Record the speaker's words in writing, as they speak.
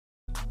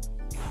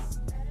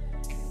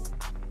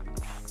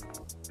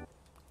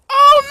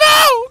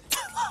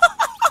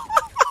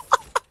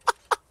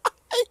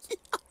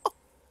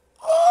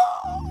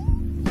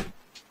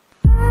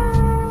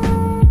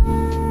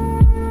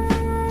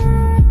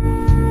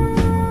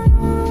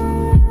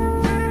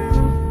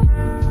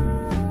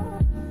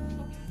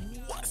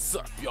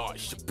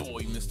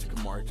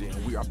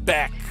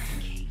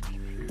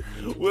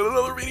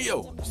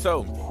Yo,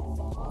 so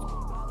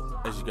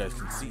as you guys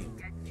can see,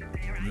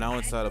 I'm now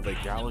inside of a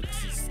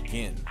galaxy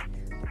skin.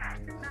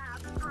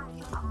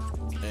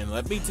 And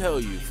let me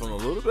tell you, from the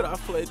little bit I've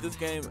played this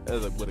game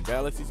with a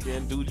galaxy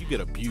skin, dude, you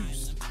get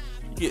abused.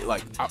 You get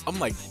like, I'm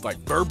like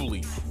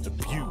verbally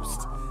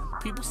abused.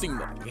 People seem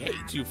to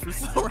hate you for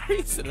some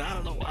reason. I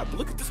don't know why. But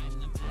look at this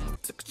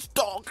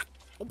dog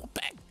on my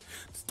back.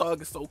 This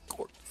dog is so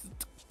gorgeous.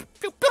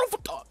 Beautiful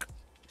dog.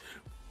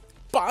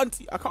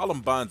 Bonzi. I call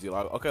him Bonzi.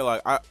 Like, okay,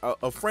 like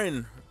a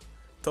friend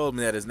told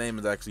me that his name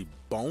is actually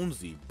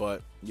Bonesy,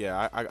 but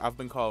yeah, I've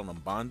been calling him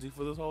Bonzi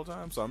for this whole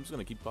time, so I'm just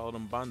gonna keep calling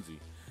him Bonzi.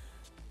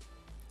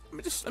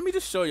 Let me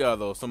just show y'all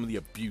though some of the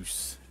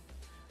abuse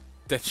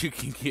that you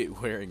can get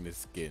wearing this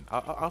skin.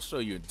 I'll show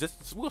you.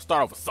 We'll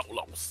start off with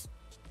solos.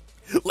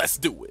 Let's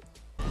do it.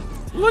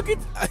 Look at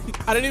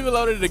I didn't even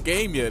load it in the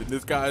game yet, and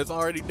this guy is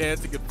already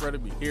dancing in front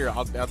of me. Here,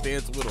 I'll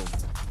dance with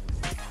him.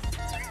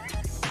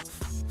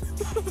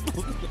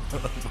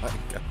 Oh my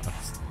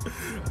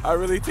gosh. I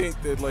really think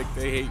that like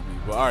they hate me.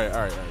 But all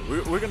right.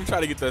 We're gonna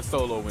try to get that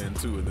solo win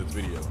too in this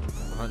video.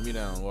 Hunt me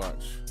down.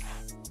 Watch.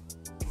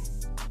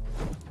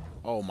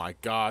 Oh my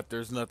God,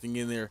 there's nothing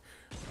in there.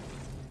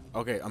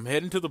 Okay, I'm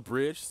heading to the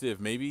bridge. See if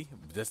maybe,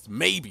 just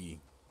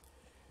maybe,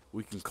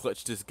 we can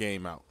clutch this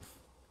game out.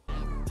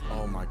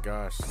 Oh my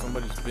gosh,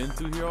 somebody's been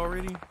through here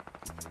already?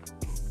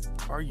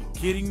 Are you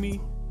kidding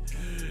me?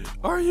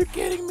 Are you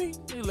kidding me?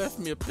 They left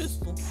me a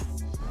pistol.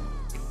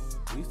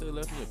 At least they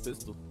left me a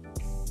pistol.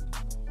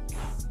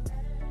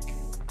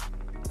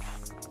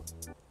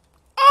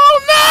 Oh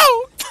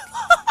no!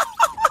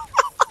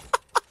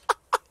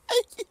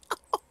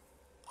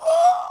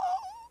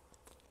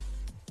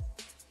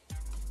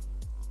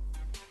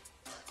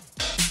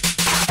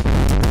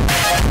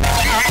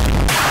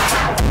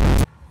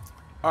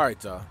 All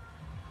right, y'all.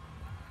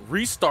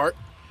 Restart.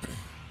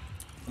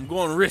 I'm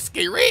going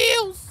risky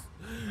reels.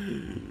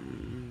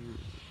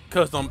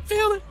 Cause I'm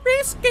feeling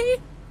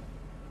risky.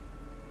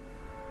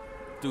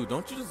 Dude,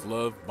 don't you just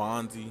love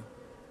Bonzi?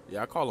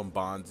 Yeah, I call him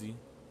Bonzi.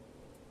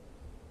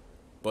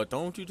 But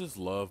don't you just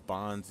love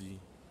Bonzi?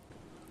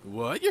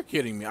 What? You're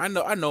kidding me. I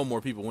know more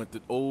people went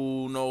to.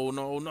 Oh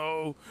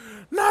no.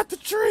 Not the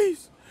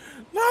trees.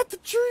 Not the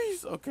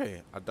trees.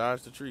 Okay, I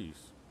dodged the trees.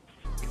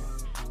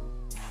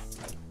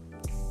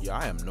 Yeah,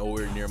 I am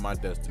nowhere near my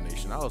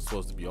destination. I was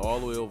supposed to be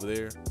all the way over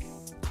there.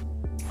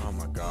 Oh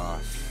my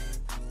gosh.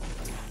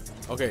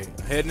 Okay,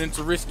 heading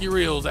into risky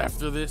reels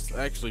after this.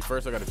 Actually,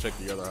 first I gotta check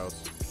the other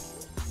house.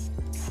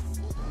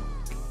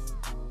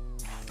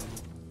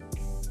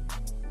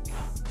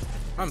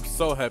 I'm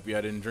so happy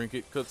I didn't drink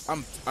it, cause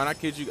and I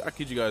kid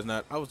you guys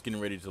not, I was getting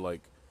ready to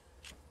like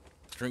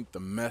drink the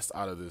mess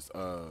out of this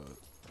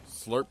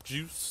slurp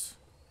juice.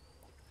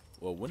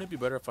 Well, wouldn't it be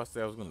better if I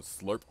say I was gonna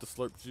slurp the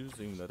slurp juice?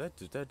 Even though that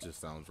just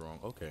sounds wrong.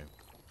 Okay.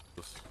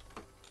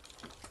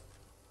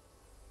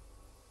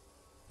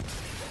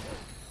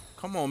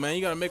 Come on, man,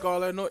 you gotta make all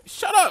that noise.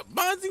 Shut up,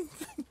 Bonzi.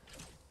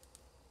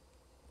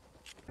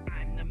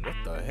 What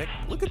the heck?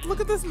 Look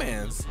at this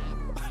man's.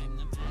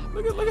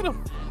 Look at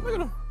him. Look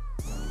at him.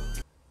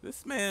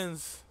 This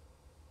man's.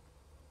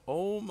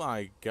 Oh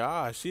my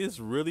gosh, he is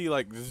really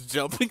like just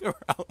jumping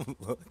around.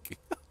 Look.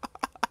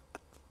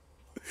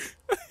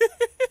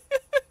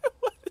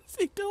 What is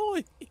he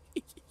doing?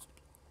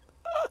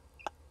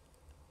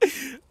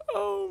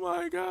 Oh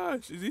my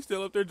gosh, is he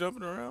still up there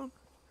jumping around?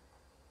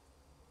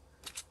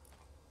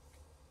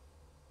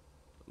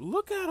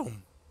 Look at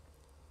him.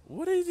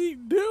 What is he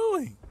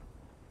doing?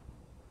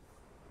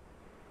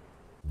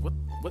 What?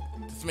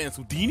 This man's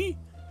Houdini?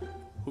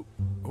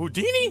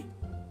 Houdini?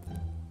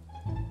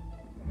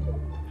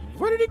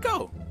 Where did he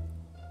go?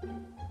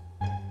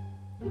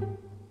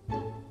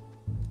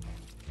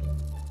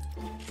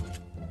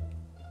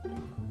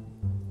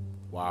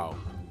 Wow.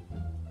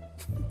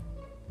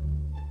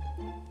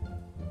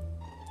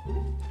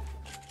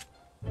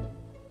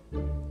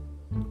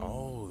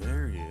 Oh,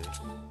 there he is.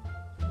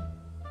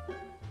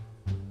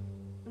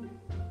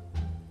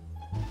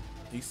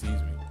 He sees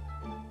me.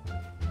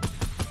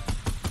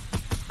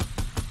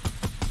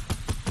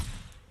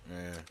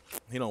 Man,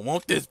 he don't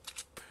want this.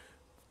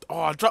 Oh,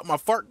 I dropped my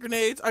fart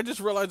grenades. I just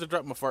realized I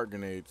dropped my fart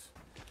grenades.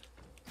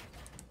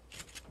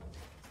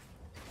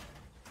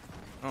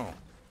 Oh,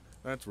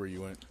 that's where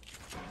you went.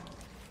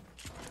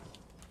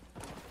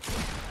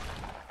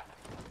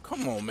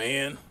 Come on,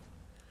 man.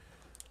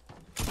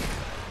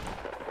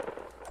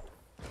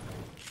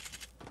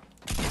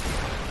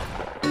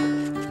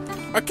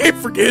 I keep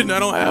forgetting I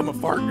don't have my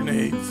fart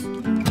grenades.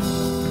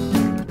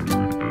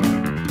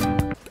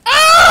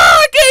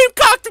 Ah! Game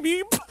cocked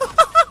me.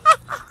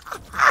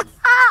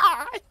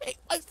 I hate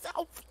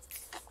myself.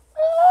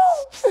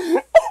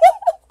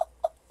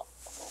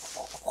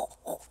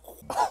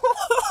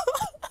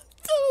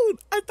 Dude,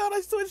 I thought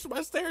I switched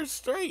my stairs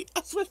straight.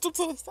 I switched them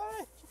to the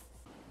side.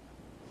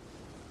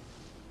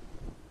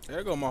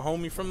 There go my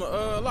homie from the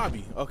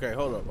lobby. Okay,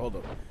 hold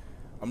up.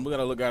 I'm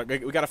gonna look at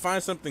it. We gotta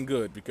find something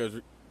good because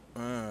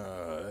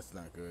that's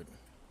not good.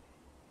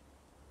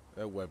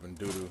 That weapon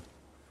doo-doo.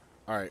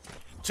 Alright.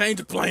 Change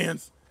of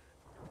plans.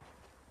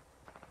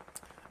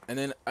 And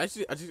then I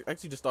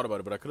actually just thought about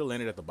it, but I could have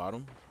landed at the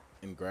bottom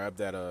and grabbed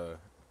that. I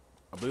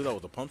believe that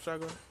was a pump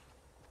shotgun.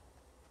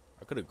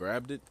 I could have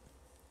grabbed it,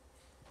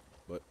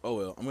 but oh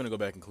well. I'm gonna go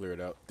back and clear it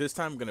out. This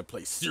time I'm gonna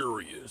play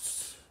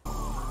serious.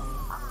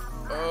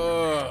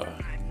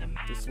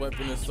 This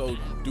weapon is so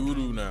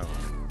doo-doo now.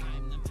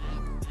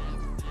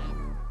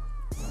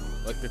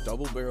 Like the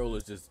double barrel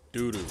is just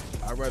doo-doo.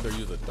 I'd rather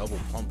use a double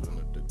pump than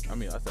I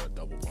mean, I said a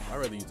double pump. I'd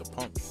rather use a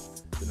pump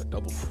than a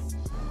double pump.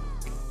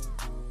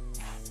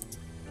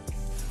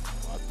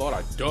 I thought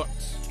I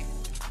ducked.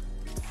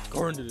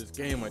 According to this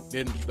game, I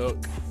didn't duck.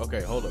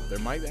 Okay, hold up. There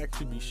might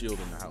actually be shield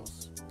in the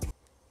house.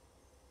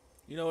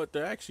 You know what?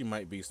 There actually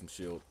might be some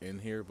shield in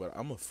here, but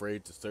I'm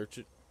afraid to search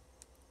it.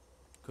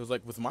 Because,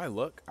 like, with my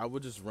luck, I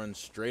would just run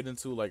straight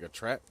into, like, a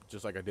trap,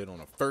 just like I did on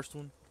the first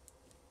one.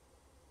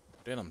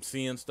 Then I'm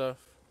seeing stuff.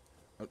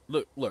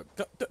 Look,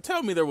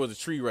 tell me there was a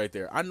tree right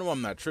there. I know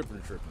I'm not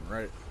tripping,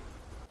 right?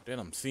 Then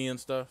I'm seeing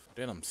stuff.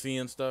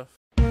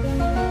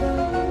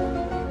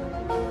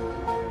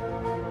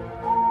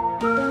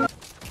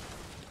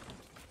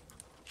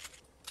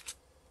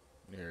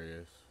 There he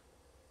is.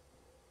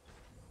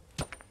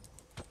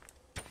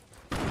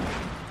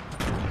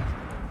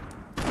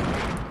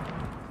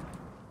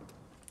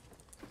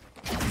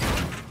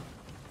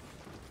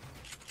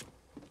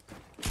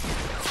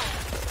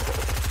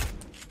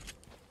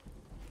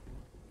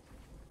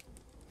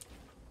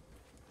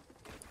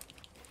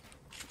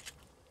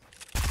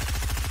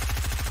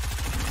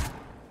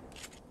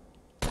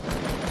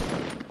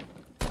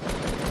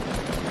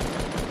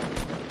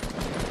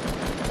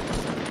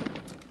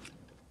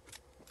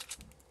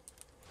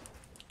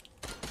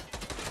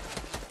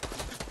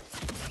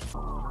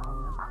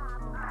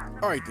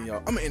 Alright then, y'all,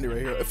 I'm gonna end it right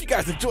here. If you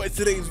guys enjoyed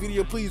today's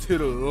video, please hit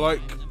a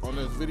like on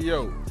this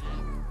video.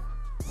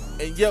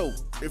 And yo,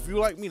 if you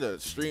like me to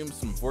stream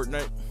some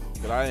Fortnite,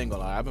 because I ain't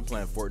gonna lie, I've been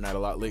playing Fortnite a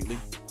lot lately.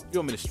 If you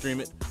want me to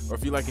stream it, or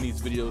if you liking these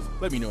videos,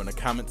 let me know in the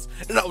comments,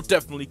 and I'll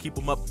definitely keep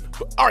them up.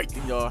 But alright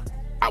then, y'all,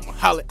 I will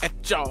holler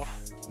at y'all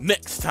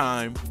next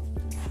time.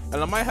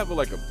 And I might have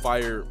like a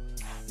fire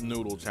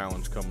noodle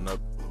challenge coming up.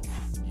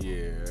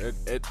 Yeah,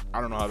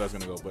 I don't know how that's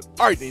gonna go, but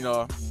alright then,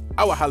 y'all,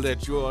 I will holler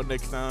at you all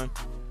next time.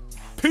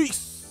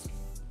 Peace.